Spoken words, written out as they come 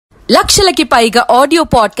లక్షలకి పైగా ఆడియో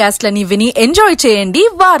పాడ్కాస్ట్లని విని ఎంజాయ్ చేయండి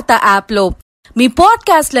వార్తా యాప్ లో. మీ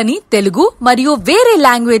పాడ్కాస్ట్లని తెలుగు మరియు వేరే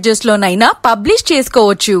లాంగ్వేజెస్ లోనైనా పబ్లిష్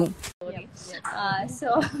చేసుకోవచ్చు. సో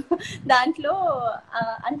దాంట్లో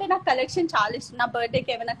అంటే నాకు కలెక్షన్ చాలా ఇష్టం. నా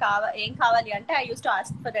బర్త్డేకి ఏమైనా ఏం కావాలి అంటే I use to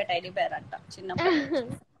ask for that teddy bear అంట చిన్నప్పుడు.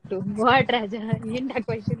 వాట్ రాజా ఏంటి ఆ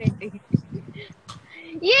క్వశ్చన్ ఏంటి?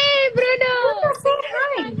 ఏ బ్రూనో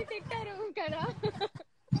తిట్టారు కదా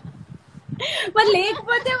మరి,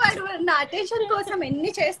 లేకపోతే వాడు నా అటెన్షన్ కోసం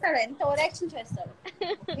ఎన్ని చేస్తాడు, ఎంత ఓవర్ యాక్షన్ చేస్తాడు.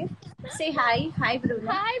 Say hi. Hi Bruno.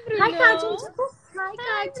 Hi Bruno. Hi Kajal. Hi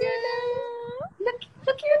Kajal.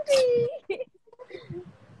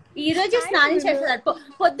 ఈ రోజు స్నానం చేస్తాడు.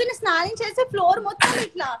 పొద్దున్న స్నానం చేసి ఫ్లోర్ మొత్తం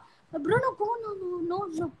ఇట్లా Bruno go no no no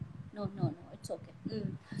no no no it's okay.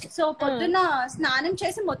 So పొద్దున్న స్నానం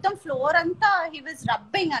చేసి మొత్తం ఫ్లోర్ అంతా హీ వాజ్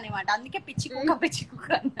రబ్బింగ్ అనమాట. అందుకే పిచ్చి కుక్క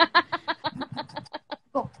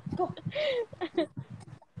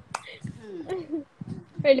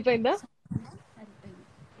వెళ్ళిపోయిందా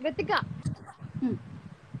Vithika?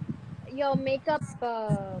 Your makeup,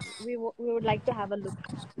 we would like to have a look.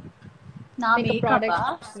 నా మేకప్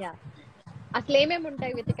అసలు ఏమేమి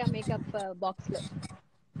ఉంటాయి Vithika మేకప్ బాక్స్ లో?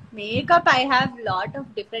 Makeup, I have lot of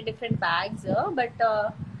different bags, but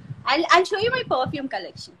I'll show you my perfume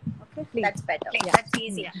collection. Okay, please. That's better. Yeah. That's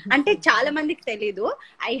easy. అంటే చాలా మందికి తెలీదు.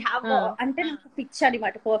 I have అంటే నాకు పిచ్చి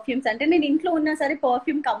అన్నమాట perfumes. అంటే నేను ఇంట్లో ఉన్నా సరే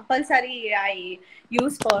perfume compulsory I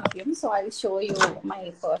use perfume. So I'll show you my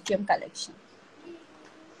perfume collection.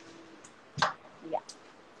 Yeah.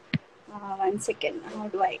 One second. How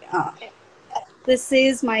do I? This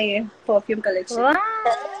is my perfume collection.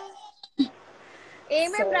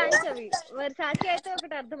 ఏమేం బ్రాండ్స్ అవి? వర్సాచి అయితే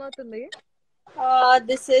ఒకటి అర్థమవుతుంది.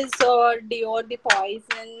 This is Dior the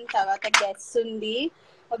Poison, తర్వాత Guess ఉంది,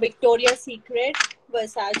 Victoria's Secret,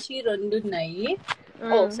 Versace రెండు ఉన్నాయి.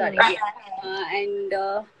 Oh sorry. And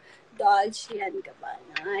Dolce and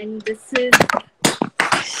Gabbana, and this is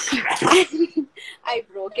I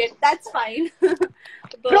broke it. That's fine.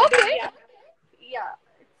 Broke it? Yeah.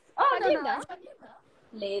 పగిలిందా?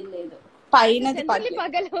 లేదు పైనది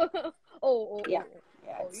పగలు. Oh yeah,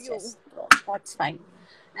 it's just broke. That's fine.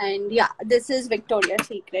 And yeah, this is Victoria's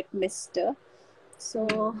Secret Mister. So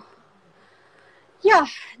yeah,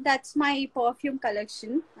 that's my perfume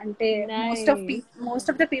collection. Ante nice. most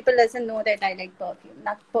of the people doesn't know that I like perfume.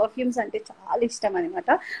 నాకు perfumes అంటే చాలా ఇష్టం అన్నమాట.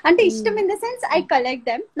 అంటే ఇష్టం in the sense I collect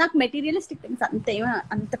them. నాకు materialistic things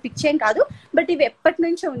అంత పిచ్చేం కాదు, బట్ ఇవి ఎప్పటి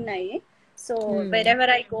నుంచో ఉన్నాయి. So wherever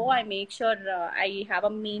I go, I make sure I have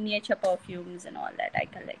a miniature perfumes and all that I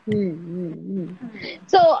collect.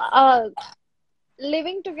 So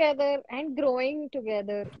living together and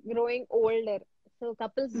growing older. So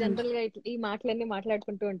couples general గా ఈ మాటలన్నీ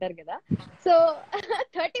మాట్లాడుకుంటూ ఉంటారు కదా. So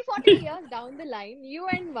 30-40 years down the line, you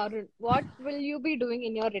and Varun, what will you be doing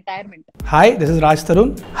in your retirement? Hi, this is Raj Tarun.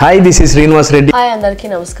 Hi, this is Srinivas Reddy. Hi,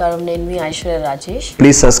 andarki namaskaram. Nenu mi Aishwarya Rajesh.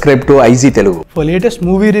 Please subscribe to IG Telugu. For latest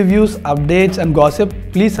movie reviews, updates and gossip,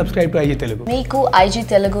 please subscribe to IG Telugu. Meeku IG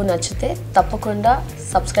Telugu nachite tappakunda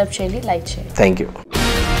subscribe cheyandi, like cheyandi. Thank you.